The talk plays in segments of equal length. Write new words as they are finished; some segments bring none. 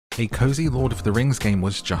A cozy Lord of the Rings game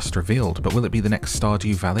was just revealed, but will it be the next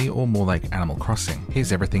Stardew Valley or more like Animal Crossing?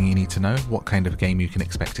 Here's everything you need to know, what kind of game you can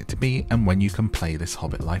expect it to be, and when you can play this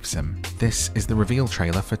Hobbit life sim. This is the reveal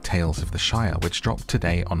trailer for Tales of the Shire, which dropped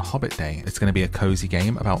today on Hobbit Day. It's going to be a cozy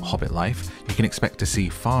game about Hobbit life. You can expect to see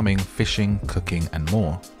farming, fishing, cooking, and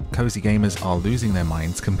more. Cozy gamers are losing their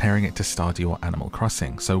minds comparing it to Stardew or Animal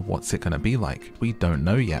Crossing, so what's it going to be like? We don't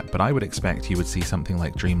know yet, but I would expect you would see something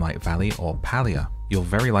like Dreamlight Valley or Palia. You're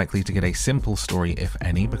very likely to get a simple story, if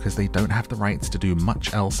any, because they don't have the rights to do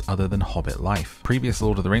much else other than Hobbit life. Previous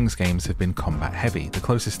Lord of the Rings games have been combat heavy. The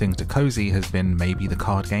closest thing to cozy has been maybe the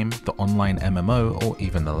card game, the online MMO, or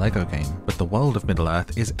even the Lego game. But the world of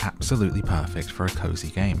Middle-earth is absolutely perfect for a cozy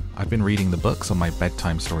game. I've been reading the books on my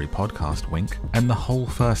bedtime story podcast, Wink, and the whole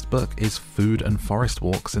first book is food and forest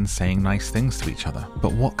walks and saying nice things to each other.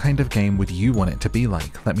 But what kind of game would you want it to be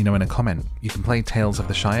like? Let me know in a comment. You can play Tales of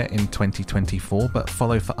the Shire in 2024, but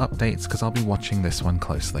follow for updates because I'll be watching this one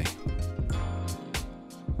closely.